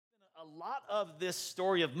A lot of this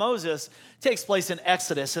story of Moses takes place in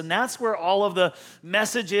Exodus, and that's where all of the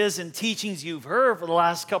messages and teachings you've heard for the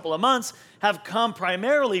last couple of months have come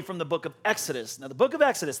primarily from the book of Exodus. Now, the book of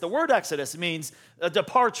Exodus, the word Exodus means a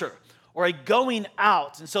departure or a going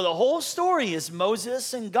out. And so the whole story is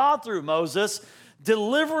Moses and God through Moses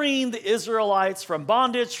delivering the Israelites from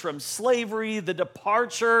bondage, from slavery, the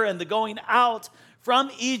departure and the going out from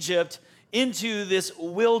Egypt into this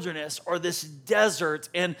wilderness or this desert,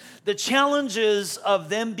 and the challenges of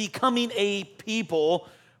them becoming a people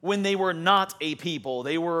when they were not a people.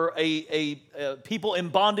 They were a people in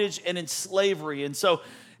bondage and in slavery. And so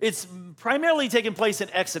it's primarily taking place in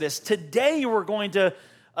Exodus. Today we're going to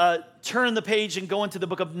turn the page and go into the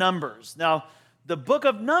book of Numbers. Now, the book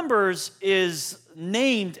of Numbers is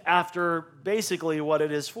named after basically what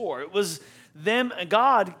it is for. It was them,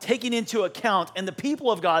 God taking into account, and the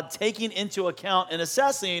people of God taking into account and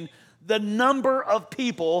assessing the number of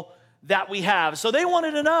people that we have. So they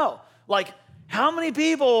wanted to know, like, how many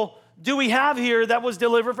people do we have here that was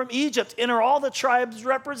delivered from Egypt? And are all the tribes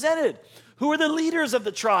represented? Who are the leaders of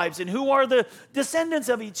the tribes? And who are the descendants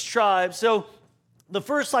of each tribe? So the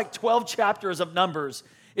first 12 chapters of Numbers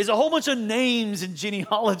is a whole bunch of names and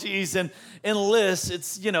genealogies and lists.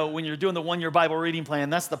 It's, when you're doing the one-year Bible reading plan,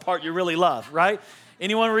 that's the part you really love, right?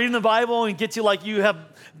 Anyone reading the Bible and get to you have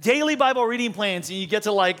daily Bible reading plans and you get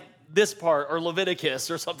to this part or Leviticus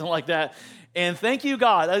or something like that. And thank you,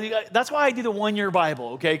 God. That's why I do the one-year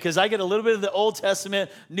Bible, okay? Because I get a little bit of the Old Testament,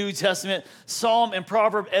 New Testament, Psalm, and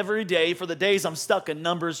Proverb every day for the days I'm stuck in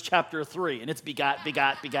Numbers chapter 3. And it's begot,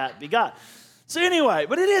 begot, begot, begot. So anyway,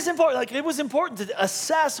 but it is important. It was important to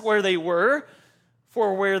assess where they were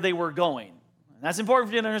for where they were going. And that's important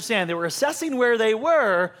for you to understand. They were assessing where they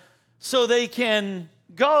were so they can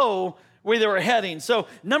go where they were heading. So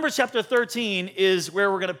Numbers chapter 13 is where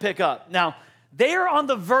we're going to pick up. Now, they are on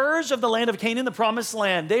the verge of the land of Canaan, the promised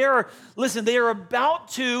land. They are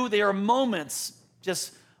moments,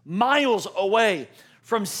 just miles away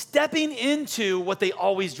from stepping into what they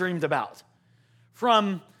always dreamed about.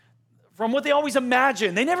 From what they always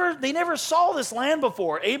imagined. They never saw this land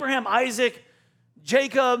before. Abraham, Isaac,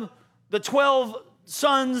 Jacob, the 12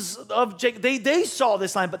 sons of Jacob, they saw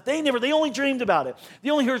this land, but they only dreamed about it.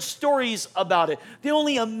 They only heard stories about it. They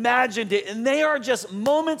only imagined it, and they are just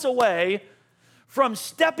moments away from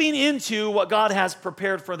stepping into what God has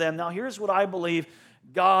prepared for them. Now, here's what I believe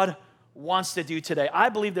God wants to do today. I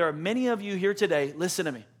believe there are many of you here today, listen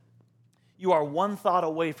to me. You are one thought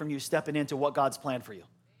away from you stepping into what God's planned for you.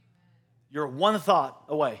 You're one thought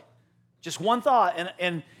away. Just one thought.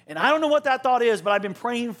 And I don't know what that thought is, but I've been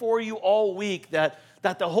praying for you all week that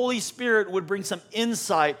the Holy Spirit would bring some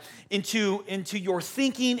insight into your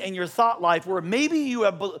thinking and your thought life, where maybe you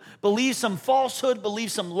have believed some falsehood,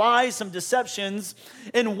 believed some lies, some deceptions.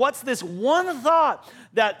 And what's this one thought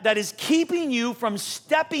that is keeping you from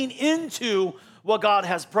stepping into what God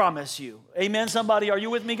has promised you? Amen, somebody? Are you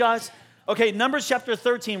with me, guys? Okay, Numbers chapter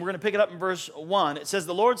 13, we're going to pick it up in verse 1. It says,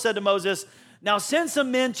 the Lord said to Moses, now send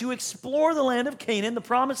some men to explore the land of Canaan, the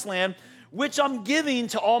promised land, which I'm giving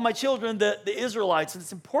to all my children, the Israelites. And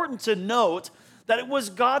it's important to note that it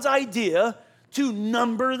was God's idea to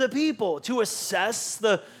number the people, to assess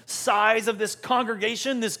the size of this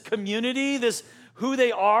congregation, this community, who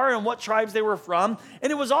they are and what tribes they were from.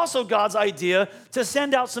 And it was also God's idea to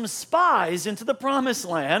send out some spies into the promised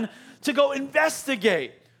land to go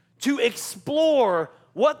investigate, to explore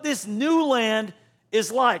what this new land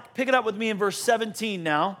is like. Pick it up with me in verse 17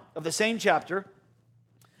 now of the same chapter.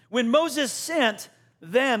 When Moses sent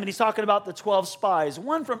them, and he's talking about the 12 spies,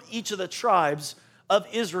 one from each of the tribes of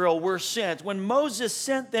Israel were sent. When Moses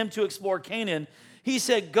sent them to explore Canaan, he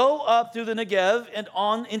said, go up through the Negev and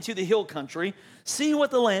on into the hill country, see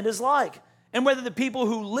what the land is like, and whether the people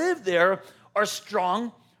who live there are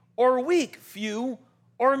strong or weak, few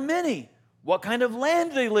or many. What kind of land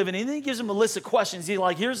do they live in? And then he gives them a list of questions. He's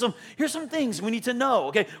like, here's some things we need to know.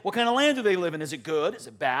 Okay, what kind of land do they live in? Is it good? Is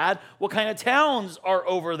it bad? What kind of towns are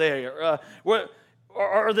over there?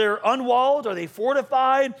 Are they unwalled? Are they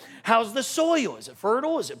fortified? How's the soil? Is it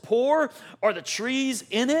fertile? Is it poor? Are the trees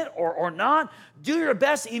in it or not? Do your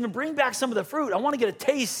best to even bring back some of the fruit. I want to get a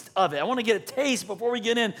taste of it. I want to get a taste before we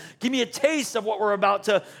get in. Give me a taste of what we're about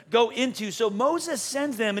to go into. So Moses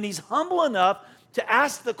sends them, and he's humble enough to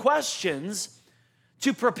ask the questions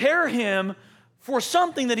to prepare him for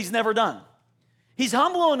something that he's never done. He's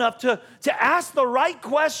humble enough to ask the right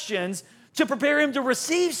questions to prepare him to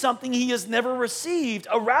receive something he has never received,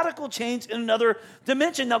 a radical change in another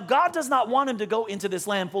dimension. Now, God does not want him to go into this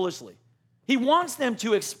land foolishly. He wants them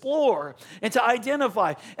to explore and to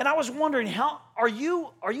identify. And I was wondering, how are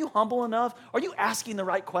you humble enough? Are you asking the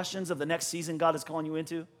right questions of the next season God is calling you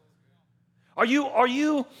into? Are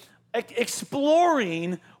you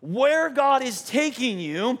exploring where God is taking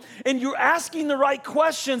you, and you're asking the right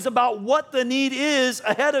questions about what the need is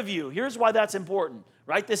ahead of you? Here's why that's important.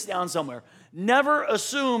 Write this down somewhere. Never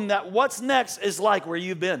assume that what's next is like where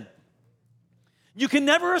you've been. You can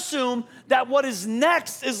never assume that what is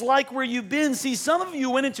next is like where you've been. See, some of you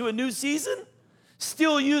went into a new season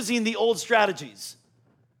still using the old strategies.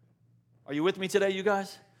 Are you with me today, you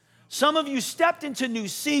guys? Some of you stepped into new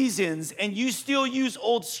seasons and you still use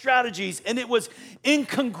old strategies, and it was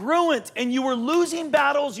incongruent, and you were losing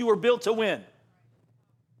battles you were built to win.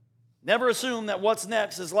 Never assume that what's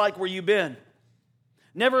next is like where you've been.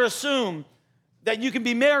 Never assume that you can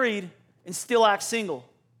be married and still act single.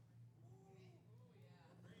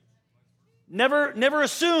 Never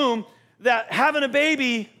assume that having a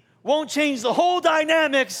baby won't change the whole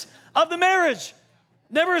dynamics of the marriage.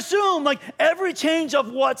 Never assume like every change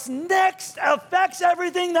of what's next affects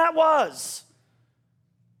everything that was.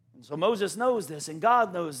 And so Moses knows this, and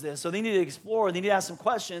God knows this. So they need to explore, they need to ask some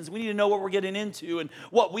questions. We need to know what we're getting into and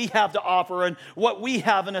what we have to offer and what we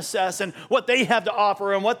have in assess and what they have to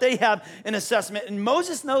offer and what they have in assessment. And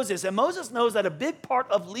Moses knows this, and Moses knows that a big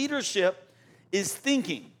part of leadership is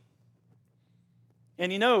thinking.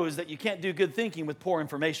 And he knows that you can't do good thinking with poor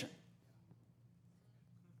information.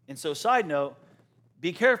 And so, side note,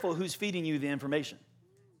 be careful who's feeding you the information.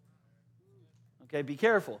 Okay, be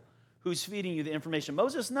careful who's feeding you the information.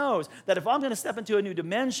 Moses knows that if I'm going to step into a new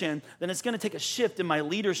dimension, then it's going to take a shift in my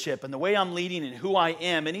leadership and the way I'm leading and who I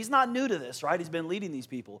am. And he's not new to this, right? He's been leading these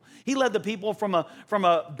people. He led the people from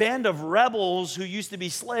a band of rebels who used to be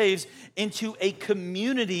slaves into a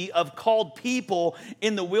community of called people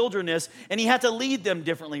in the wilderness, and he had to lead them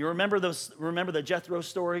differently. Remember the Jethro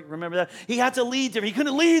story? Remember that? He had to lead them. He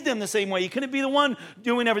couldn't lead them the same way. He couldn't be the one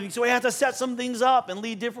doing everything. So he had to set some things up and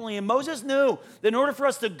lead differently. And Moses knew that in order for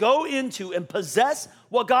us to go into and possess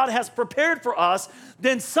what God has prepared for us,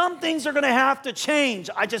 then some things are going to have to change.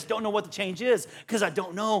 I just don't know what the change is because I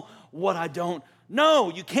don't know what I don't know.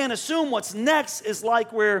 You can't assume what's next is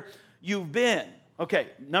like where you've been. Okay,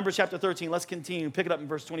 Numbers chapter 13, let's continue. Pick it up in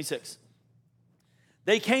verse 26.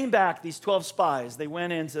 They came back, these 12 spies. They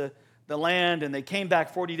went into the land and they came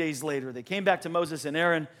back 40 days later. They came back to Moses and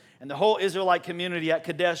Aaron and the whole Israelite community at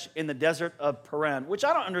Kadesh in the desert of Paran, which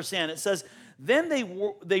I don't understand. It says, then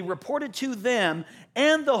they reported to them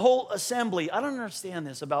and the whole assembly. I don't understand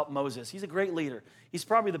this about Moses. He's a great leader. He's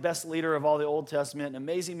probably the best leader of all the Old Testament, an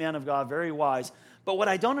amazing man of God, very wise. But what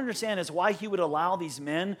I don't understand is why he would allow these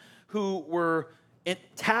men who were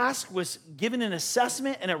tasked with giving an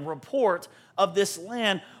assessment and a report of this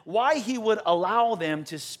land, why he would allow them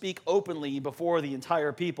to speak openly before the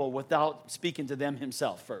entire people without speaking to them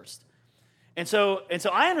himself first. And so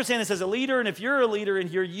I understand this as a leader, and if you're a leader in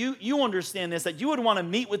here, you understand this, that you would want to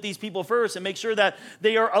meet with these people first and make sure that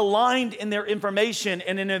they are aligned in their information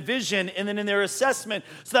and in a vision and then in their assessment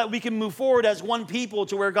so that we can move forward as one people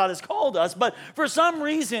to where God has called us. But for some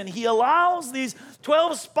reason, he allows these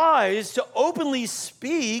 12 spies to openly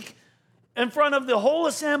speak in front of the whole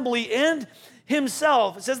assembly and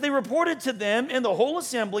himself. It says they reported to them in the whole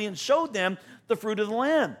assembly and showed them the fruit of the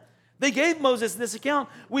land. They gave Moses this account.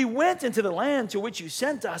 We went into the land to which you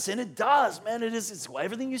sent us, and it does, man. It's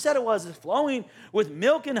everything you said it was. It's flowing with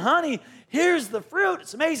milk and honey. Here's the fruit.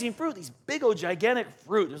 It's amazing fruit. These big old gigantic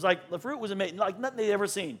fruit. It was like the fruit was amazing, like nothing they'd ever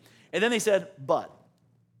seen. And then they said, but.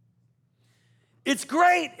 It's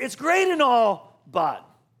great. It's great and all, but.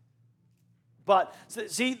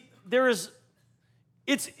 See,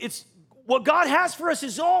 it's what God has for us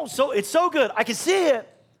is it's so good. I can see it,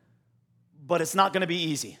 but it's not going to be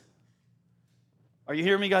easy. Are you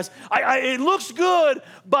hearing me, guys? It looks good,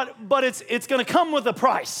 but it's going to come with a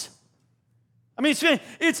price. I mean,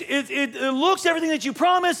 it looks everything that you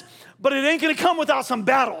promised, but it ain't going to come without some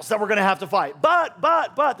battles that we're going to have to fight.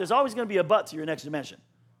 But there's always going to be a but to your next dimension.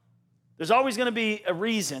 There's always going to be a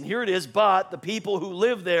reason. Here it is, but the people who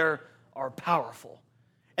live there are powerful.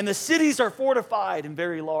 And the cities are fortified and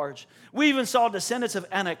very large. We even saw descendants of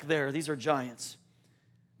Anak there. These are giants.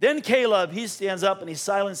 Then Caleb, he stands up and he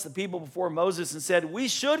silenced the people before Moses and said, we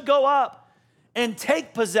should go up and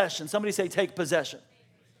take possession. Somebody say, take possession.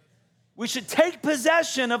 We should take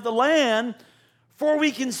possession of the land, for we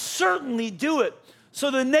can certainly do it. So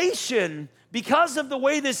the nation, because of the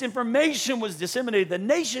way this information was disseminated, the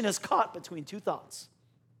nation is caught between two thoughts.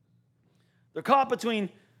 They're caught between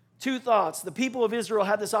two thoughts. The people of Israel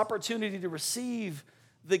had this opportunity to receive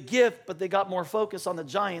the gift, but they got more focused on the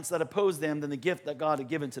giants that opposed them than the gift that God had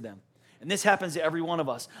given to them. And this happens to every one of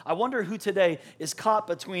us. I wonder who today is caught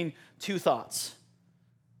between two thoughts.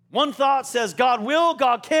 One thought says, God will,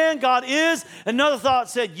 God can, God is. Another thought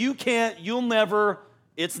said, you can't, you'll never,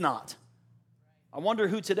 it's not. I wonder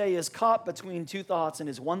who today is caught between two thoughts and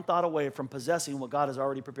is one thought away from possessing what God has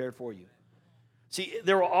already prepared for you. See,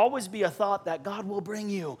 there will always be a thought that God will bring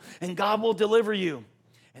you and God will deliver you.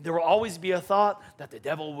 And there will always be a thought that the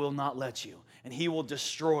devil will not let you and he will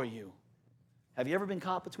destroy you. Have you ever been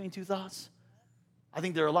caught between two thoughts? I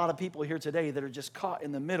think there are a lot of people here today that are just caught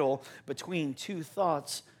in the middle between two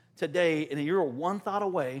thoughts today, and you're one thought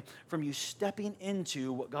away from you stepping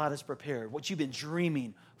into what God has prepared, what you've been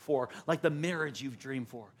dreaming for, like the marriage you've dreamed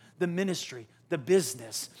for, the ministry, the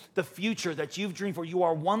business, the future that you've dreamed for. You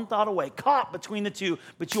are one thought away, caught between the two,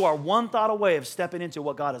 but you are one thought away of stepping into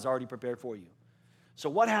what God has already prepared for you. So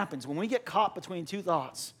what happens when we get caught between two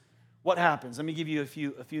thoughts? What happens? Let me give you a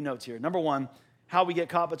few notes here. Number one, how we get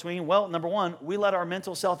caught between? Well, number one, we let our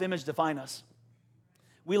mental self-image define us.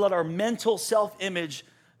 We let our mental self-image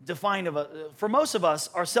define of us. For most of us,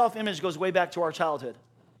 our self-image goes way back to our childhood.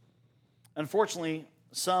 Unfortunately,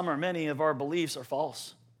 some or many of our beliefs are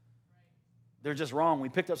false. They're just wrong. We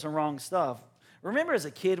picked up some wrong stuff. Remember as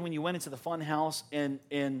a kid when you went into the fun house and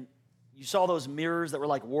you saw those mirrors that were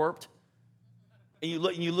like warped? And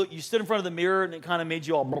you stood in front of the mirror and it kind of made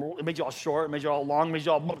you all short, it made you all long, it made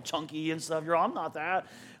you all chunky and stuff. I'm not that.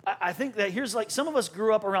 I think that here's like some of us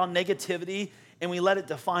grew up around negativity and we let it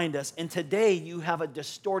define us. And today you have a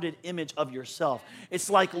distorted image of yourself. It's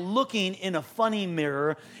like looking in a funny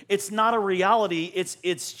mirror. It's not a reality.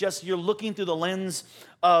 It's just you're looking through the lens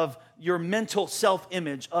of your mental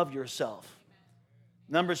self-image of yourself.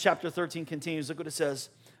 Numbers chapter 13 continues. Look what it says.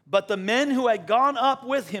 But the men who had gone up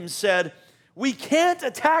with him said, we can't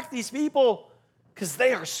attack these people because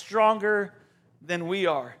they are stronger than we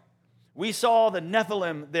are. We saw the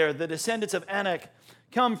Nephilim there, the descendants of Anak,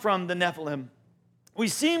 come from the Nephilim. We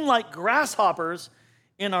seem like grasshoppers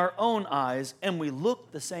in our own eyes, and we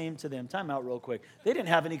look the same to them. Time out real quick. They didn't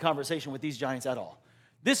have any conversation with these giants at all.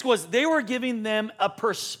 They were giving them a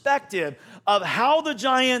perspective of how the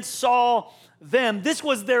giants saw them. This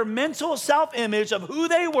was their mental self-image of who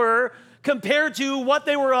they were compared to what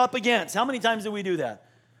they were up against. How many times do we do that?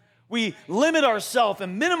 We limit ourselves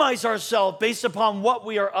and minimize ourselves based upon what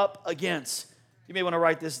we are up against. You may want to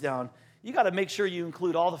write this down. You got to make sure you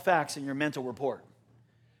include all the facts in your mental report.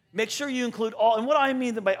 Make sure you include all, and what I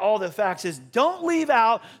mean by all the facts is don't leave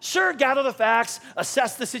out, sure, gather the facts,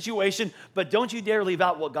 assess the situation, but don't you dare leave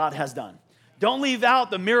out what God has done. Don't leave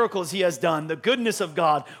out the miracles he has done, the goodness of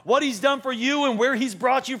God, what he's done for you and where he's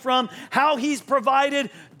brought you from, how he's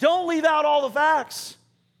provided. Don't leave out all the facts.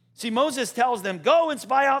 See, Moses tells them, go and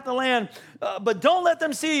spy out the land, but don't let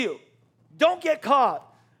them see you. Don't get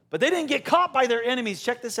caught. But they didn't get caught by their enemies.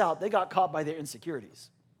 Check this out. They got caught by their insecurities.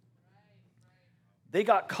 They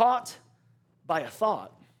got caught by a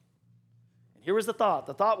thought. And here was the thought.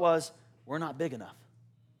 The thought was, we're not big enough.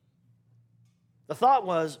 The thought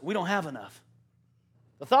was, we don't have enough.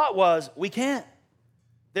 The thought was, we can't.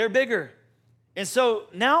 They're bigger. And so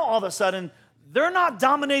now all of a sudden, they're not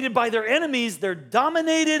dominated by their enemies. They're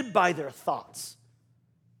dominated by their thoughts.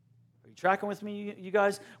 Are you tracking with me, you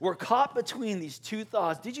guys? We're caught between these two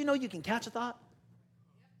thoughts. Did you know you can catch a thought?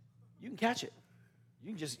 You can catch it.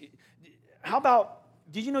 You can just, how about,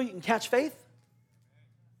 did you know you can catch faith?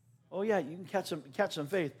 Oh yeah, you can catch some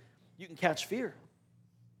faith. You can catch fear.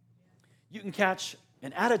 You can catch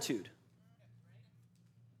an attitude.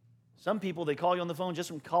 Some people, they call you on the phone just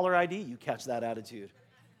from caller ID, you catch that attitude.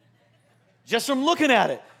 Just from looking at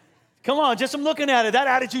it. Come on, just from looking at it, that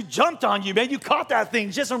attitude jumped on you, man. You caught that thing.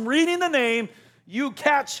 Just from reading the name, you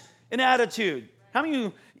catch an attitude. How many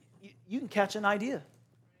of you can catch an idea?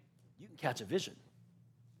 You can catch a vision.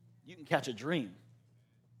 You can catch a dream.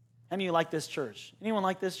 How many of you like this church? Anyone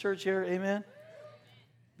like this church here? Amen?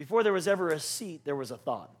 Before there was ever a seat, there was a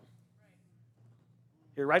thought.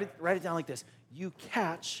 Here, write it down like this. You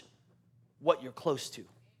catch what you're close to.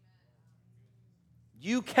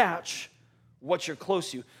 You catch what you're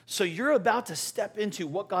close to. So you're about to step into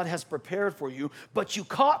what God has prepared for you, but you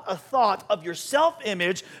caught a thought of your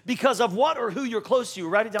self-image because of what or who you're close to.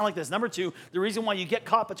 Write it down like this. Number two, the reason why you get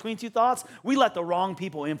caught between two thoughts, we let the wrong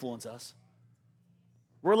people influence us.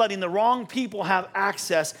 We're letting the wrong people have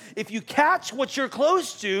access. If you catch what you're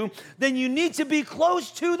close to, then you need to be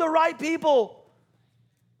close to the right people.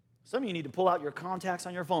 Some of you need to pull out your contacts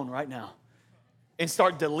on your phone right now. and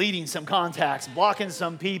start deleting some contacts, blocking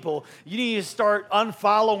some people. You need to start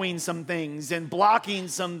unfollowing some things and blocking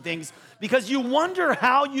some things because you wonder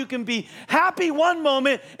how you can be happy one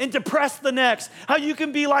moment and depressed the next. How you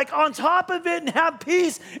can be like on top of it and have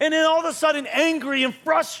peace and then all of a sudden angry and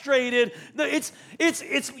frustrated.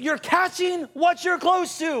 You're catching what you're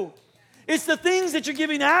close to. It's the things that you're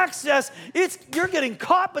giving access. You're getting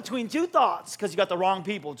caught between two thoughts because you got the wrong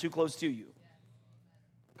people too close to you.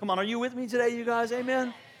 Come on, are you with me today, you guys?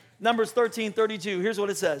 Amen? Numbers 13:32, here's what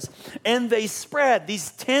it says. And they spread,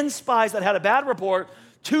 these 10 spies that had a bad report,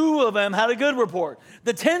 2 of them had a good report.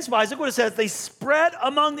 The 10 spies, look what it says. They spread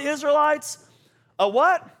among the Israelites a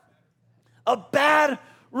what? A bad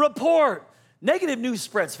report. Negative news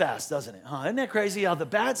spreads fast, doesn't it? Isn't that crazy how the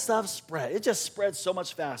bad stuff spread? It just spreads so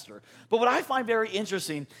much faster. But what I find very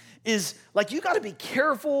interesting is, like, you got to be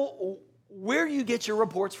careful where you get your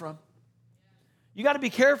reports from. You got to be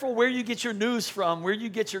careful where you get your news from, where you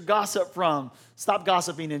get your gossip from. Stop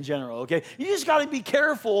gossiping in general, okay? You just got to be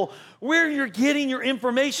careful where you're getting your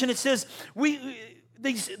information. It says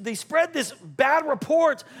they spread this bad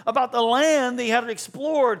report about the land they had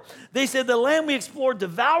explored. They said the land we explored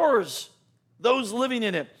devours those living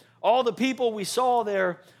in it. All the people we saw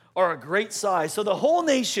there are a great size. So the whole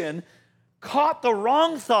nation caught the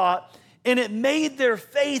wrong thought, and it made their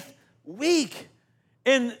faith weak.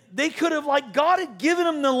 And they could have, like, God had given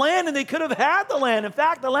them the land, and they could have had the land. In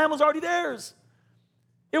fact, the land was already theirs.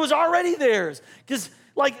 It was already theirs. Because,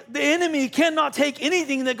 like, the enemy cannot take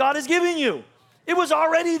anything that God has given you. It was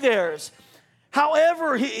already theirs.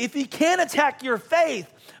 However, if he can attack your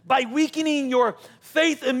faith by weakening your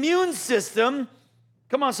faith immune system,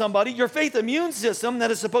 come on, somebody, your faith immune system that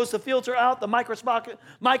is supposed to filter out the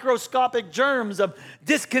microscopic germs of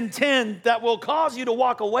discontent that will cause you to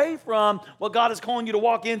walk away from what God is calling you to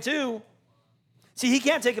walk into. See, he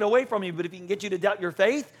can't take it away from you, but if he can get you to doubt your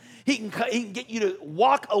faith, he can get you to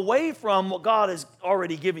walk away from what God has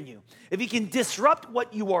already given you. If he can disrupt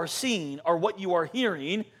what you are seeing or what you are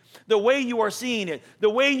hearing, the way you are seeing it, the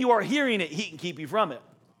way you are hearing it, he can keep you from it.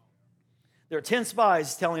 There are 10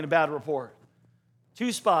 spies telling a bad report.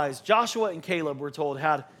 2 spies, Joshua and Caleb, we're told,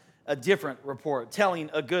 had a different report, telling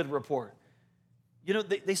a good report. You know,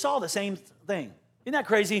 they saw the same thing. Isn't that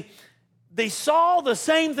crazy? They saw the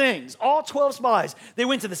same things, all 12 spies. They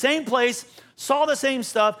went to the same place, saw the same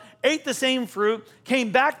stuff, ate the same fruit,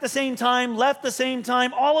 came back the same time, left the same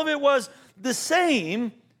time. All of it was the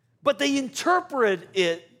same, but they interpreted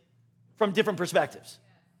it from different perspectives.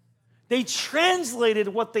 They translated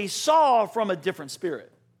what they saw from a different spirit.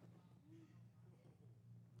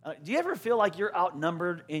 Do you ever feel like you're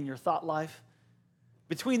outnumbered in your thought life?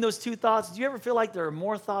 Between those two thoughts, do you ever feel like there are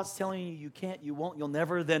more thoughts telling you you can't, you won't, you'll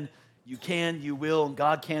never than you can, you will, and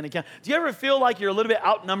God can and can? Do you ever feel like you're a little bit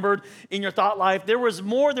outnumbered in your thought life? There was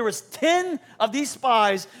 10 of these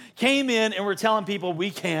spies came in and were telling people we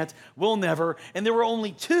can't, we'll never, and there were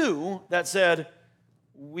only 2 that said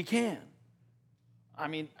we can. I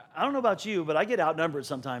mean, I don't know about you, but I get outnumbered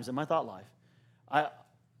sometimes in my thought life.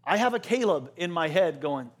 I have a Caleb in my head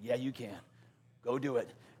going, yeah, you can. Go do it.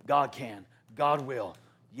 God can. God will.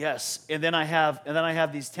 Yes. And then I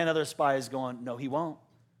have these 10 other spies going, no, he won't.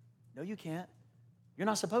 No, you can't. You're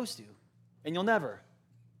not supposed to. And you'll never.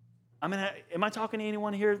 I mean, am I talking to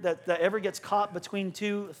anyone here that ever gets caught between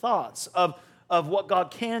 2 thoughts of what God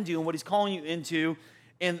can do and what he's calling you into,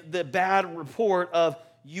 and the bad report of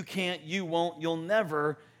you can't, you won't, you'll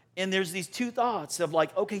never? And there's these 2 thoughts of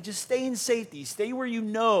like, okay, just stay in safety. Stay where you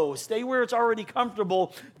know. Stay where it's already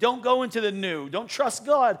comfortable. Don't go into the new. Don't trust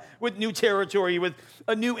God with new territory, with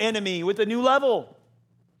a new enemy, with a new level.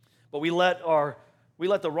 But we let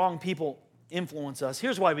the wrong people influence us.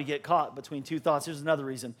 Here's why we get caught between 2 thoughts. Here's another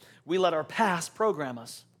reason. We let our past program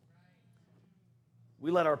us.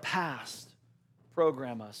 We let our past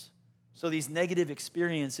program us. So these negative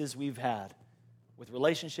experiences we've had with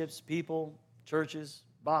relationships, people, churches,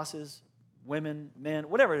 bosses, women, men,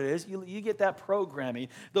 whatever it is, you get that programming,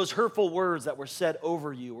 those hurtful words that were said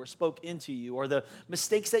over you or spoke into you, or the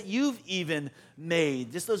mistakes that you've even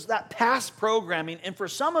made, just that past programming. And for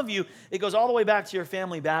some of you, it goes all the way back to your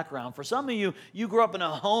family background. For some of you, you grew up in a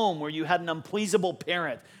home where you had an unpleasable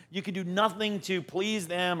parent. You could do nothing to please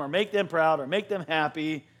them or make them proud or make them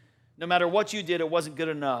happy. No matter what you did, it wasn't good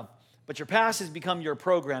enough. But your past has become your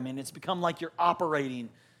programming. It's become like your operating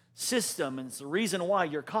system, and it's the reason why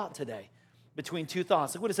you're caught today between 2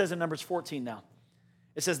 thoughts. Look what it says in Numbers 14 now.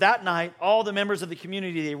 It says, that night, all the members of the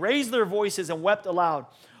community, they raised their voices and wept aloud.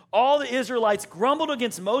 All the Israelites grumbled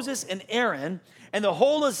against Moses and Aaron, and the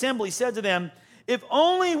whole assembly said to them, if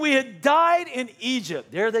only we had died in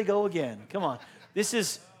Egypt. There they go again. Come on. This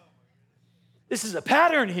is This is a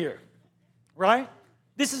pattern here, right?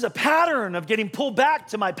 This is a pattern of getting pulled back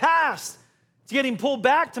to my past, to getting pulled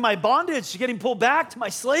back to my bondage, to getting pulled back to my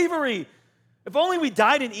slavery. If only we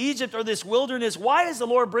died in Egypt or this wilderness, why is the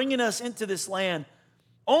Lord bringing us into this land?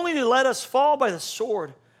 Only to let us fall by the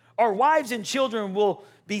sword. Our wives and children will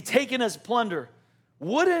be taken as plunder.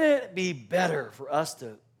 Wouldn't it be better for us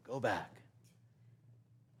to go back?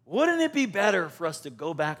 Wouldn't it be better for us to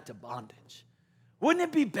go back to bondage? Wouldn't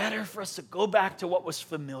it be better for us to go back to what was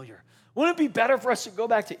familiar? Wouldn't it be better for us to go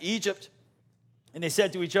back to Egypt? And they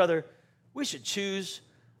said to each other, we should choose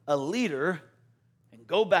a leader and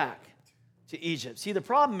go back to Egypt. See, the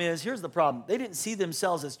problem is, here's the problem. They didn't see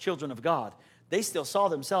themselves as children of God. They still saw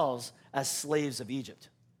themselves as slaves of Egypt.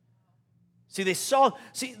 See,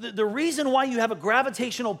 the reason why you have a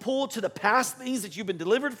gravitational pull to the past things that you've been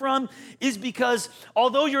delivered from is because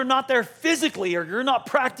although you're not there physically or you're not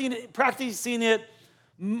practicing it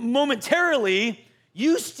momentarily,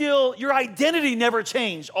 your identity never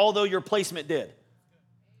changed, although your placement did.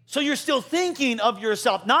 So you're still thinking of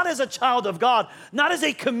yourself, not as a child of God, not as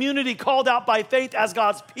a community called out by faith as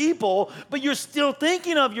God's people, but you're still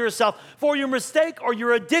thinking of yourself for your mistake or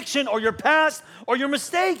your addiction or your past or your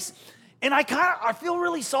mistakes. And I feel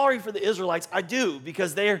really sorry for the Israelites. I do,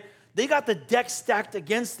 because they got the deck stacked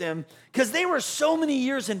against them because they were so many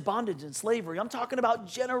years in bondage and slavery. I'm talking about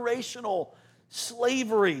generational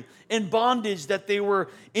slavery and bondage that they were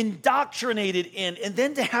indoctrinated in, and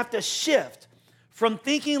then to have to shift from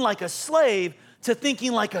thinking like a slave to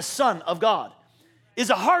thinking like a son of God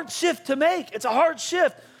is a hard shift to make. It's a hard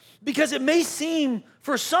shift because it may seem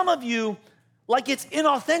for some of you like it's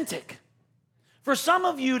inauthentic. For some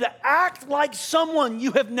of you to act like someone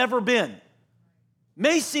you have never been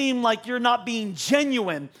may seem like you're not being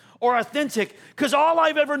genuine or authentic because all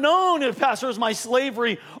I've ever known, Pastor, is my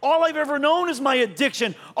slavery. All I've ever known is my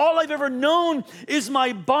addiction. All I've ever known is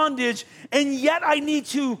my bondage. And yet I need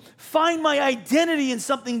to find my identity in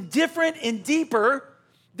something different and deeper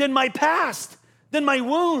than my past, than my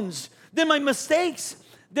wounds, than my mistakes,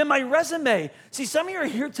 than my resume. See, some of you are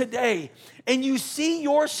here today and you see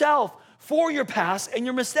yourself for your past and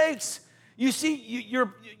your mistakes. You see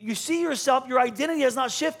yourself, your identity has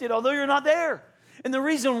not shifted, although you're not there. And the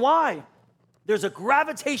reason why there's a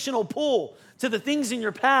gravitational pull to the things in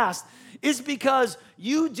your past is because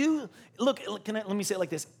you do, let me say it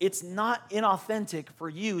like this. It's not inauthentic for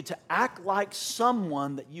you to act like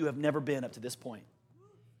someone that you have never been up to this point.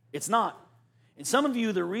 It's not. And some of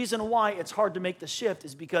you, the reason why it's hard to make the shift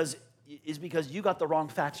is because you got the wrong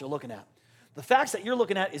facts you're looking at. The facts that you're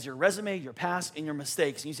looking at is your resume, your past, and your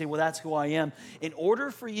mistakes. And you say, well, that's who I am. In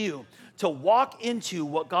order for you to walk into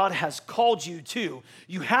what God has called you to,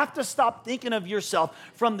 you have to stop thinking of yourself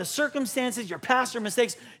from the circumstances, your past or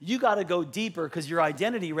mistakes. You got to go deeper because your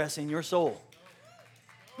identity rests in your soul.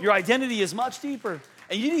 Your identity is much deeper.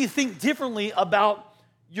 And you need to think differently about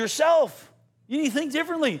yourself. You need to think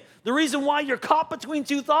differently. The reason why you're caught between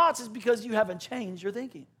two thoughts is because you haven't changed your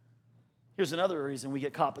thinking. Here's another reason we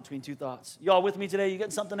get caught between two thoughts. Y'all with me today? You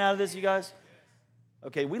getting something out of this, you guys?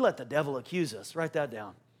 Okay, we let the devil accuse us. Write that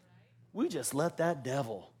down. We just let that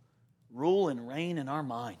devil rule and reign in our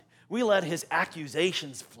mind. We let his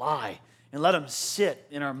accusations fly and let them sit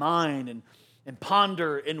in our mind and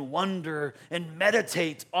ponder and wonder and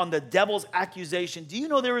meditate on the devil's accusation. Do you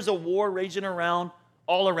know there is a war raging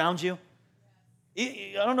all around you?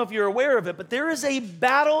 I don't know if you're aware of it, but there is a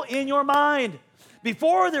battle in your mind.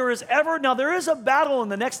 Before there is a battle in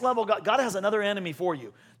the next level. God has another enemy for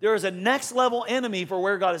you. There is a next level enemy for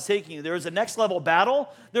where God is taking you. There is a next level battle.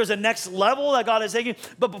 There's a next level that God is taking.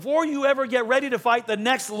 But before you ever get ready to fight the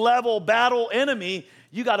next level battle enemy,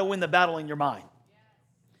 you got to win the battle in your mind.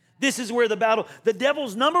 This is where the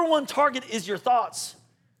devil's number one target is your thoughts.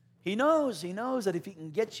 He knows that if he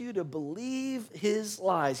can get you to believe his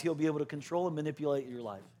lies, he'll be able to control and manipulate your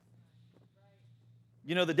life.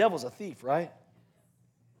 You know, the devil's a thief, right?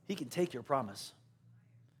 He can take your promise.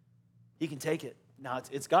 He can take it. Now,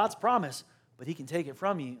 it's God's promise, but he can take it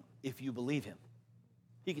from you if you believe him.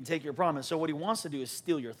 He can take your promise. So what he wants to do is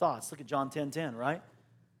steal your thoughts. Look at John 10:10, right?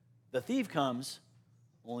 The thief comes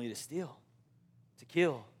only to steal, to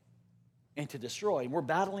kill, and to destroy. And we're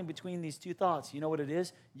battling between these two thoughts. You know what it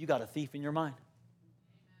is? You got a thief in your mind.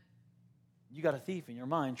 You got a thief in your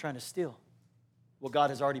mind trying to steal what God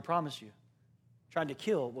has already promised you, trying to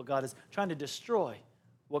kill what God is, trying to destroy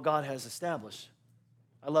what God has established.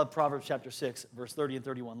 I love Proverbs chapter 6, verse 30 and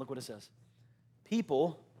 31. Look what it says.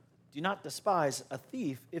 People do not despise a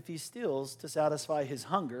thief if he steals to satisfy his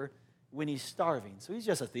hunger when he's starving. So he's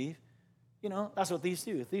just a thief. You know, that's what thieves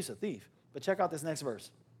do. A thief's a thief. But check out this next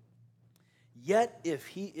verse. Yet if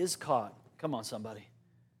he is caught Come on, somebody.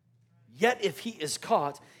 Yet if he is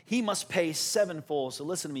caught, he must pay sevenfold. So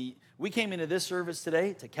listen to me. We came into this service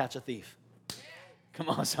today to catch a thief. Come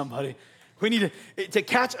on, somebody. We need to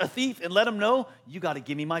catch a thief and let him know, you got to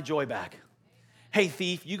give me my joy back. Hey,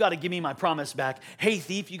 thief, you got to give me my promise back. Hey,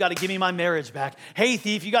 thief, you got to give me my marriage back. Hey,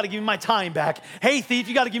 thief, you got to give me my time back. Hey, thief,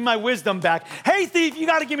 you got to give me my wisdom back. Hey, thief, you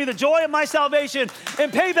got to give me the joy of my salvation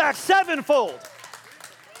and pay back sevenfold.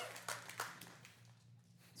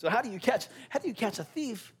 So how do you catch a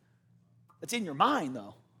thief that's in your mind,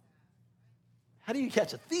 though? How do you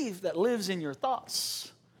catch a thief that lives in your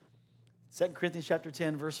thoughts? 2 Corinthians chapter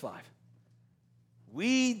 10, verse 5.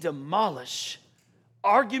 We demolish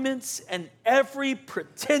arguments and every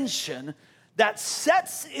pretension that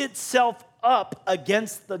sets itself up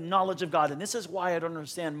against the knowledge of God. And this is why I don't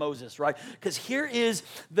understand Moses, right? Because here is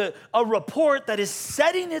a report that is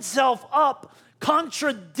setting itself up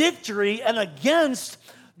contradictory and against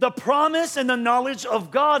the promise and the knowledge of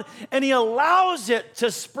God, and he allows it to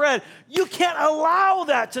spread. You can't allow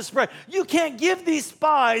that to spread. You can't give these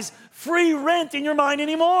spies free rent in your mind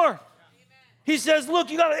anymore. He says, look,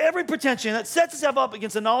 you got every pretension that sets itself up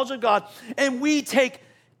against the knowledge of God, and we take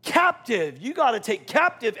captive. You got to take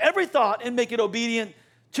captive every thought and make it obedient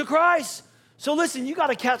to Christ. So listen, you got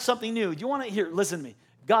to catch something new. Do you want to hear? Listen to me.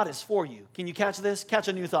 God is for you. Can you catch this? Catch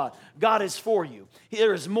a new thought. God is for you.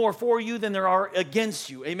 There is more for you than there are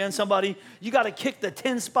against you. Amen, somebody? You got to kick the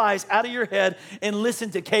 10 spies out of your head and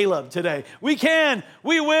listen to Caleb today. We can.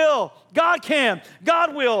 We will. God can.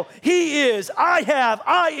 God will. He is. I have.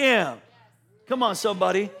 I am. Come on,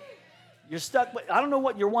 somebody. You're stuck. I don't know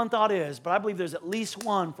what your one thought is, but I believe there's at least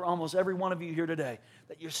one for almost every one of you here today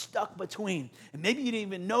that you're stuck between. And maybe you didn't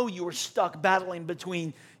even know you were stuck battling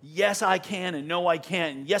between yes, I can and no, I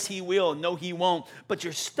can't. And yes, he will and no, he won't. But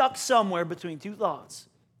you're stuck somewhere between two thoughts.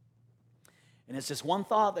 And it's just one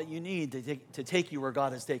thought that you need to take you where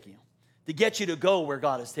God is taking you, to get you to go where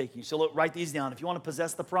God is taking you. So look, write these down. If you want to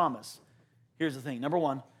possess the promise, here's the thing. Number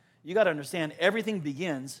one, you got to understand everything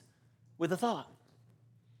begins with a thought.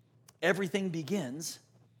 Everything begins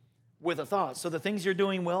with a thought. So the things you're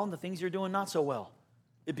doing well and the things you're doing not so well,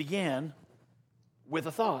 it began with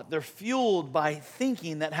a thought. They're fueled by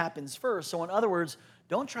thinking that happens first. So in other words,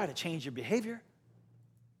 don't try to change your behavior.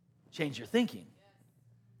 Change your thinking.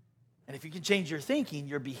 And if you can change your thinking,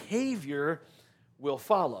 your behavior will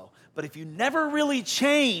follow. But if you never really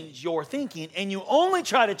change your thinking and you only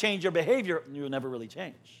try to change your behavior, you'll never really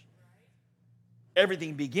change.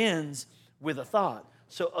 Everything begins with a thought.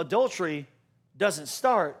 So adultery doesn't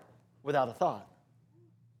start without a thought.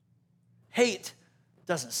 Hate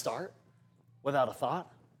doesn't start without a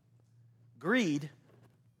thought. Greed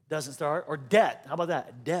doesn't start, or debt. How about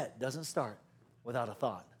that? Debt doesn't start without a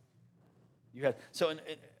thought.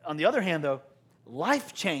 On the other hand, though,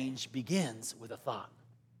 life change begins with a thought.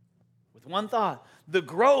 With one thought. The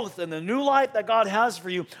growth and the new life that God has for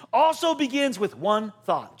you also begins with one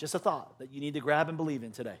thought. Just a thought that you need to grab and believe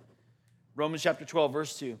in today. Romans chapter 12,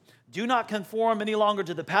 verse 2. Do not conform any longer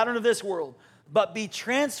to the pattern of this world, but be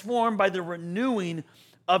transformed by the renewing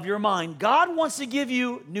of your mind. God wants to give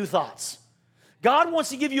you new thoughts. God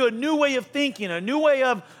wants to give you a new way of thinking, a new way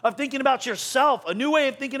of thinking about yourself, a new way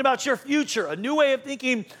of thinking about your future, a new way of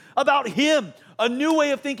thinking about Him, a new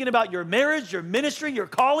way of thinking about your marriage, your ministry, your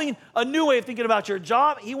calling, a new way of thinking about your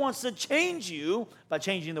job. He wants to change you by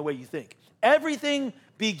changing the way you think. Everything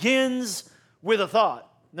begins with a thought.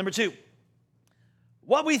 Number two,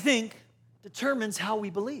 what we think determines how we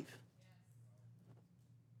believe.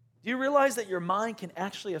 Do you realize that your mind can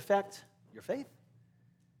actually affect your faith?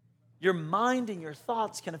 Your mind and your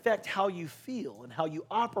thoughts can affect how you feel and how you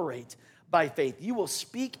operate by faith. You will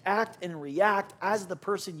speak, act, and react as the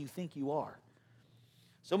person you think you are.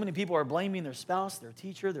 So many people are blaming their spouse, their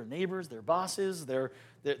teacher, their neighbors, their bosses, the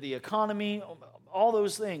economy, all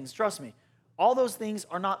those things. Trust me, all those things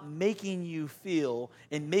are not making you feel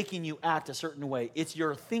and making you act a certain way. It's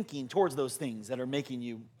your thinking towards those things that are making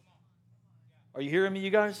you. Are you hearing me,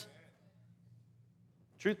 you guys?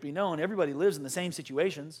 Truth be known, everybody lives in the same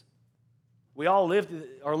situations. We all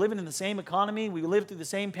are living in the same economy. We live through the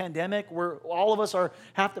same pandemic where all of us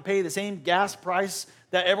have to pay the same gas price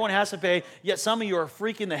that everyone has to pay, yet some of you are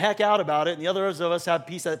freaking the heck out about it, and the others of us have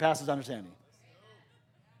peace that passes understanding.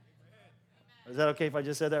 Is that okay if I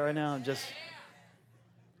just said that right now?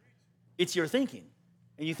 It's your thinking.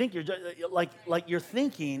 And you think you're like your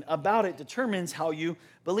thinking about it determines how you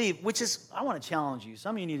believe, which is, I want to challenge you.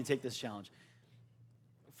 Some of you need to take this challenge.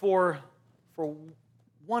 For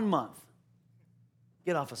 1 month,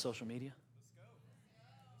 get off of social media.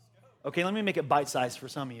 Okay, let me make it bite-sized for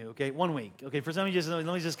some of you, okay? 1 week. Okay, for some of you, let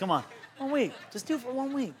me just, come on. 1 week. Just do it for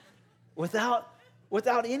 1 week. without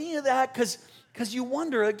any of that, because you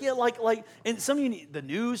wonder again, and some of you need the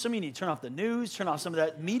news, some of you need to turn off the news, turn off some of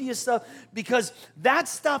that media stuff, because that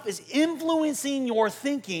stuff is influencing your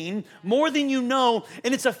thinking more than you know,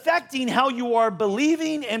 and it's affecting how you are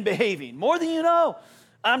believing and behaving more than you know.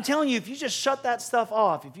 I'm telling you, if you just shut that stuff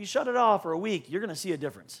off, if you shut it off for a week, you're going to see a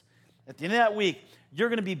difference. At the end of that week, you're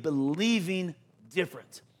going to be believing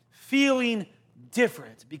different, feeling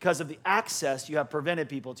different because of the access you have prevented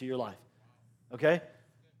people to your life. Okay?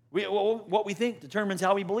 What we think determines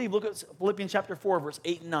how we believe. Look at Philippians chapter 4, verse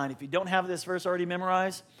 8 and 9. If you don't have this verse already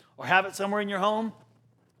memorized or have it somewhere in your home,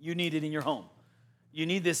 you need it in your home. You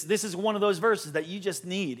need this. This is one of those verses that you just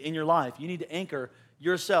need in your life. You need to anchor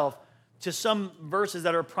yourself to some verses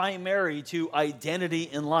that are primary to identity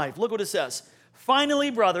in life. Look what it says.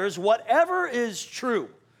 Finally, brothers, whatever is true,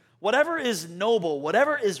 whatever is noble,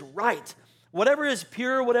 whatever is right, whatever is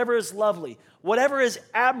pure, whatever is lovely, whatever is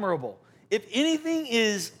admirable, if anything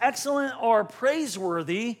is excellent or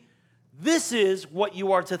praiseworthy, this is what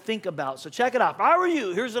you are to think about. So check it out. If I were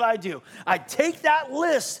you, here's what I do. I take that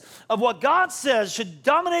list of what God says should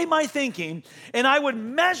dominate my thinking, and I would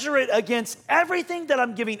measure it against everything that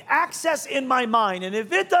I'm giving access in my mind. And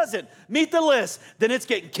if it doesn't meet the list, then it's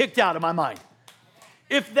getting kicked out of my mind.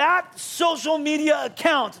 If that social media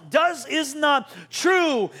account is not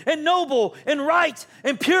true and noble and right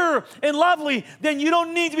and pure and lovely, then you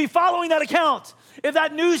don't need to be following that account. If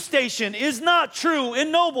that news station is not true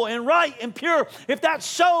and noble and right and pure, if that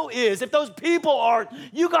show is, if those people are,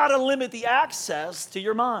 you got to limit the access to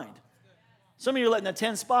your mind. Some of you are letting the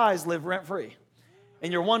 10 spies live rent-free,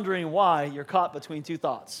 and you're wondering why you're caught between two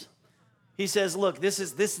thoughts. He says, look, this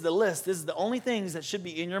is the list. This is the only things that should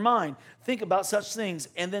be in your mind. Think about such things,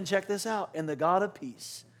 and then check this out. And the God of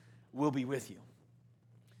peace will be with you.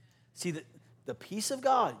 See, the peace of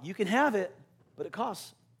God, you can have it, but it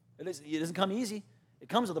costs. It doesn't come easy. It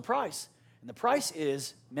comes with a price. And the price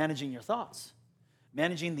is managing your thoughts,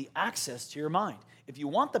 managing the access to your mind. If you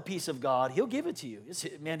want the peace of God, he'll give it to you.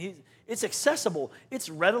 It's accessible. It's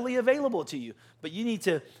readily available to you. But you need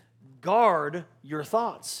to guard your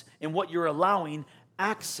thoughts and what you're allowing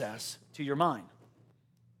access to your mind.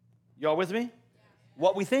 Y'all with me?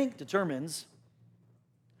 What we think determines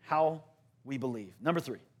how we believe. Number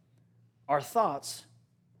 3, our thoughts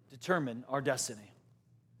determine our destiny.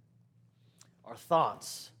 Our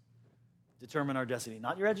thoughts determine our destiny.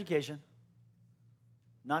 Not your education,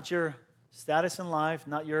 not your status in life,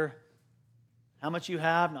 not your how much you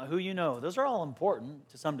have, not who you know. Those are all important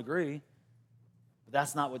to some degree.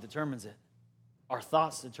 That's not what determines it. Our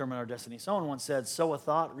thoughts determine our destiny. Someone once said, sow a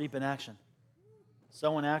thought, reap an action.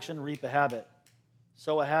 Sow an action, reap a habit.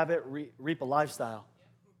 Sow a habit, reap a lifestyle.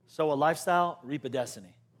 Sow a lifestyle, reap a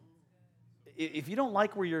destiny. If you don't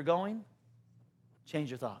like where you're going, change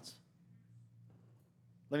your thoughts.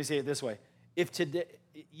 Let me say it this way. If today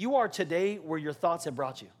you are today where your thoughts have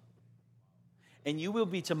brought you, and you will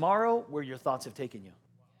be tomorrow where your thoughts have taken you.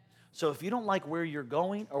 So if you don't like where you're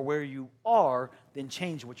going or where you are, then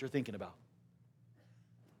change what you're thinking about.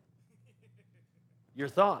 Your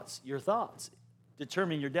thoughts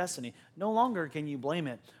determine your destiny. No longer can you blame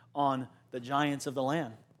it on the giants of the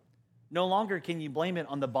land. No longer can you blame it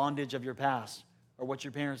on the bondage of your past or what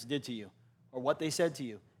your parents did to you or what they said to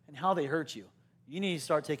you and how they hurt you. You need to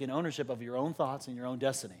start taking ownership of your own thoughts and your own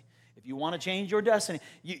destiny. If you want to change your destiny,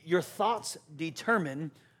 your thoughts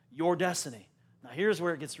determine your destiny. Now, here's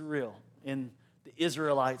where it gets real in the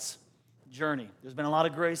Israelites' journey. There's been a lot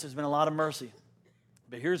of grace. There's been a lot of mercy.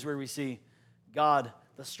 But here's where we see God,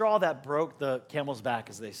 the straw that broke the camel's back,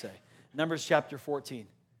 as they say. Numbers chapter 14.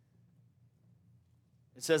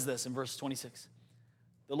 It says this in verse 26.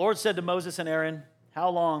 The Lord said to Moses and Aaron, how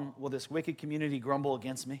long will this wicked community grumble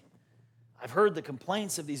against me? I've heard the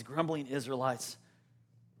complaints of these grumbling Israelites.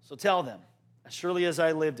 So tell them, as surely as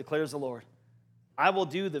I live, declares the Lord, I will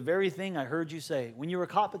do the very thing I heard you say. When you were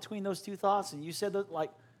caught between those two thoughts and you said that,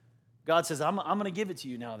 like, God says, I'm going to give it to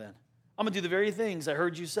you now then. I'm going to do the very things I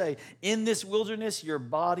heard you say. In this wilderness, your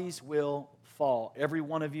bodies will fall. Every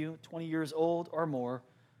one of you, 20 years old or more,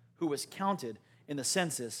 who was counted in the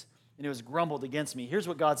census, and it was grumbled against me. Here's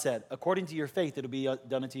what God said. According to your faith, it'll be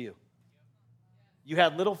done unto you. You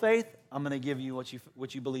had little faith, I'm going to give you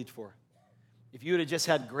what you believed for. If you would have just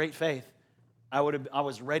had great faith, I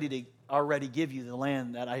was ready to already give you the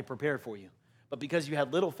land that I prepared for you. But because you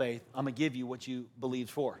had little faith, I'm going to give you what you believed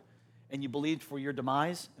for. And you believed for your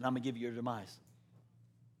demise, and I'm going to give you your demise.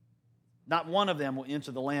 Not one of them will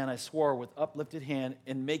enter the land I swore with uplifted hand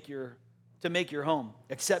and to make your home,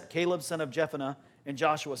 except Caleb, son of Jephunneh, and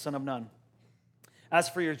Joshua, son of Nun. As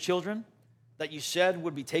for your children that you said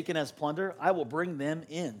would be taken as plunder, I will bring them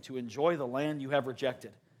in to enjoy the land you have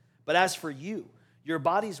rejected. But as for you, your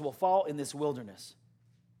bodies will fall in this wilderness.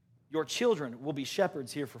 Your children will be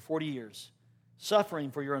shepherds here for 40 years,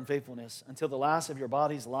 suffering for your unfaithfulness until the last of your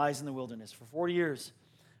bodies lies in the wilderness. For 40 years,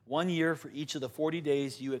 1 year for each of the 40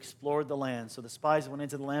 days you explored the land. So the spies went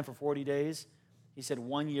into the land for 40 days. He said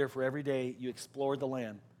 1 year for every day you explored the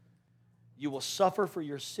land. You will suffer for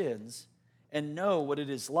your sins and know what it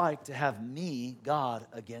is like to have me, God,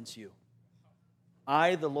 against you.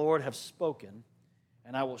 I, the Lord, have spoken,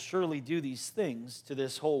 and I will surely do these things to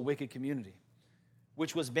this whole wicked community,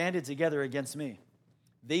 which was banded together against me.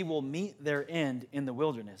 They will meet their end in the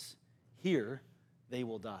wilderness. Here they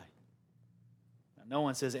will die. Now, no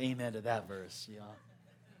one says amen to that verse. You know?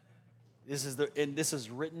 This is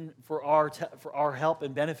written for our help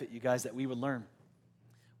and benefit, you guys, that we would learn.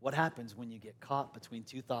 What happens when you get caught between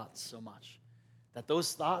two thoughts so much? That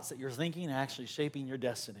those thoughts that you're thinking are actually shaping your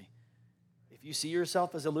destiny. If you see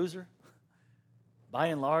yourself as a loser, by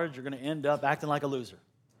and large, you're going to end up acting like a loser.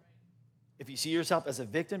 If you see yourself as a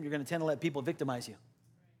victim, you're going to tend to let people victimize you.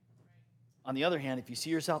 On the other hand, if you see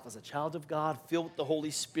yourself as a child of God, filled with the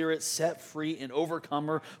Holy Spirit, set free, an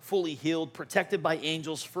overcomer, fully healed, protected by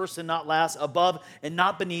angels, first and not last, above and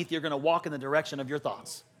not beneath, you're going to walk in the direction of your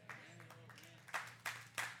thoughts.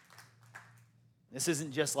 This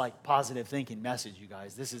isn't just like positive thinking message, you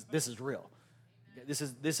guys. This is real.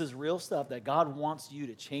 This is real stuff that God wants you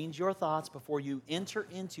to change your thoughts before you enter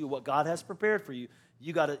into what God has prepared for you.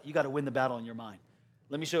 You got to win the battle in your mind.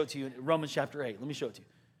 Let me show it to you in Romans chapter 8. Let me show it to you.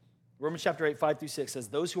 Romans chapter 8, 5 through 6 says,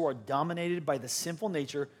 those who are dominated by the sinful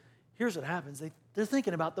nature, here's what happens. They're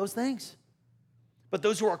thinking about those things. But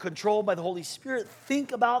those who are controlled by the Holy Spirit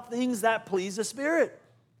think about things that please the Spirit.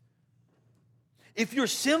 If your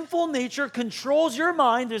sinful nature controls your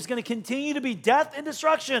mind, there's going to continue to be death and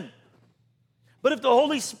destruction. But if the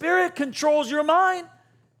Holy Spirit controls your mind,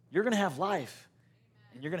 you're going to have life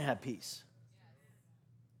and you're going to have peace.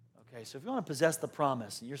 Okay, so if you want to possess the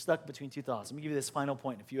promise and you're stuck between two thoughts, let me give you this final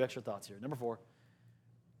point and a few extra thoughts here. Number 4,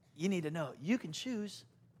 you need to know you can choose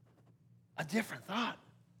a different thought.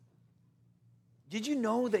 Did you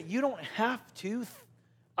know that you don't have to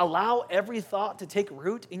allow every thought to take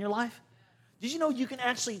root in your life? Did you know you can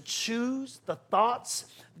actually choose the thoughts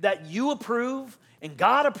that you approve and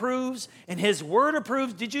God approves and His Word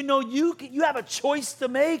approves? Did you know you have a choice to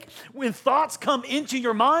make when thoughts come into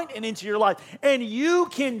your mind and into your life? And you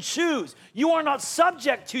can choose. You are not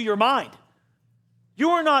subject to your mind.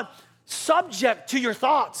 You are not subject to your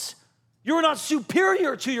thoughts. You are not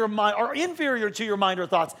superior to your mind or inferior to your mind or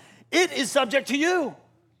thoughts. It is subject to you.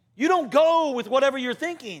 You don't go with whatever you're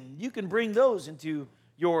thinking. You can bring those into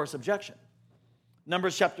your subjection.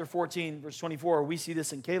 Numbers chapter 14, verse 24, we see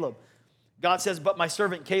this in Caleb. God says, but my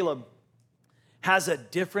servant Caleb has a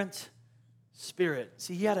different spirit.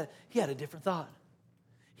 See, he had a different thought.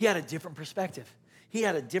 He had a different perspective. He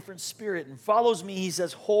had a different spirit and follows me, he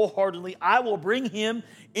says, wholeheartedly. I will bring him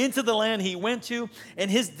into the land he went to, and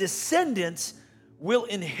his descendants will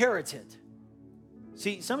inherit it.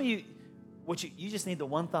 See, some of you, you just need the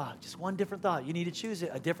one thought, just one different thought. You need to choose it,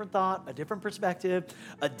 a different thought, a different perspective,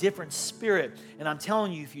 a different spirit. And I'm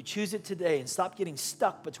telling you, if you choose it today and stop getting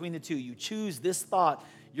stuck between the two, you choose this thought,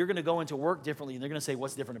 you're going to go into work differently, and they're going to say,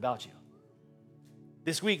 what's different about you?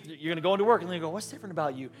 This week, you're going to go into work, and they're going to go, what's different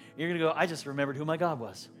about you? And you're going to go, I just remembered who my God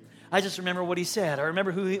was. I just remember what he said. I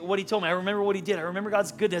remember what he told me. I remember what he did. I remember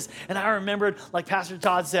God's goodness. And I remembered, like Pastor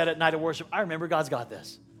Todd said at Night of Worship, I remember God's got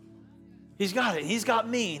this. He's got it. He's got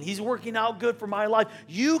me, and he's working out good for my life.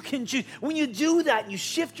 You can choose. When you do that and you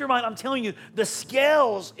shift your mind, I'm telling you, the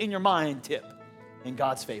scales in your mind tip in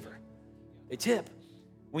God's favor. They tip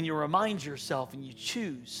when you remind yourself and you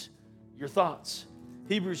choose your thoughts.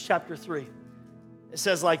 Hebrews chapter 3. It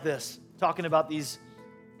says like this, talking about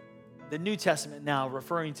the New Testament now,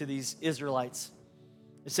 referring to these Israelites.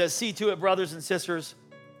 It says, see to it, brothers and sisters,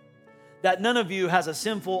 that none of you has a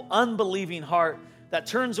sinful, unbelieving heart that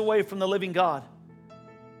turns away from the living God.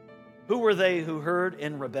 Who were they who heard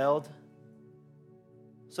and rebelled?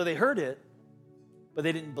 So they heard it, but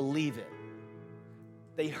they didn't believe it.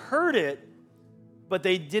 They heard it, but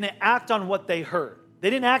they didn't act on what they heard. They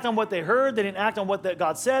didn't act on what they heard. They didn't act on what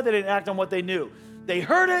God said. They didn't act on what they knew. They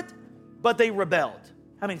heard it, but they rebelled.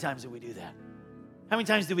 How many times do we do that? How many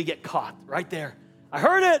times do we get caught right there? I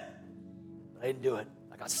heard it, but I didn't do it.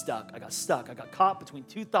 I got stuck. I got caught between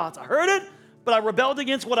two thoughts. I heard it, but I rebelled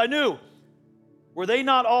against what I knew. Were they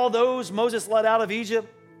not all those Moses led out of Egypt?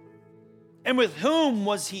 And with whom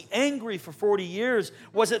was he angry for 40 years?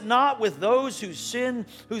 Was it not with those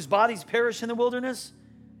whose bodies perished in the wilderness?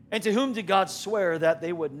 And to whom did God swear that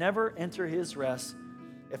they would never enter his rest,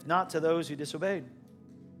 if not to those who disobeyed?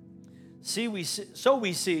 So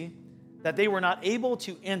we see that they were not able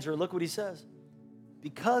to enter, look what he says,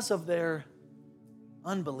 because of their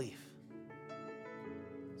unbelief.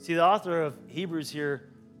 See, the author of Hebrews here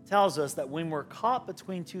tells us that when we're caught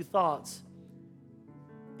between two thoughts,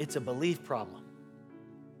 it's a belief problem.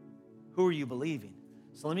 Who are you believing?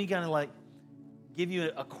 So let me kind of give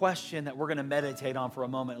you a question that we're going to meditate on for a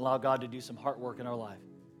moment and allow God to do some heart work in our life.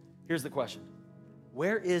 Here's the question.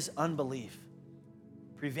 Where is unbelief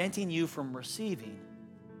preventing you from receiving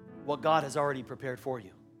what God has already prepared for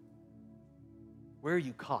you? Where are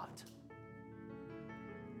you caught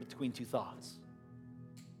between two thoughts?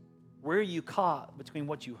 Where are you caught between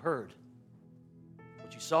what you heard,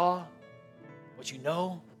 what you saw, what you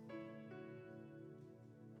know,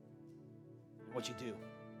 and what you do,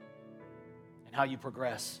 and how you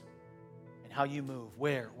progress, and how you move?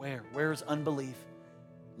 Where's unbelief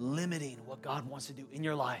limiting what God wants to do in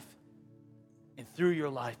your life and through your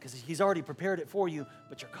life? Because he's already prepared it for you,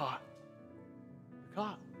 but you're caught. You're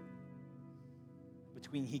caught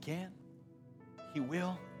between he can, he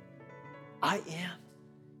will, I am,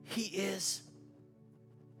 he is,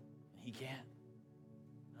 and he can't.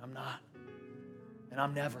 I'm not, and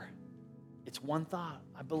I'm never. It's one thought.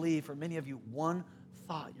 I believe for many of you, one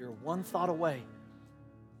thought. You're one thought away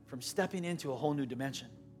from stepping into a whole new dimension,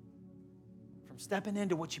 from stepping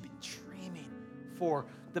into what you've been dreaming for,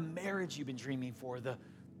 the marriage you've been dreaming for,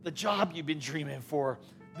 the job you've been dreaming for,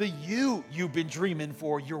 the you've been dreaming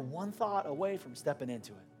for. You're one thought away from stepping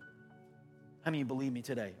into it. How many of you believe me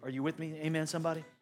today? Are you with me? Amen, somebody?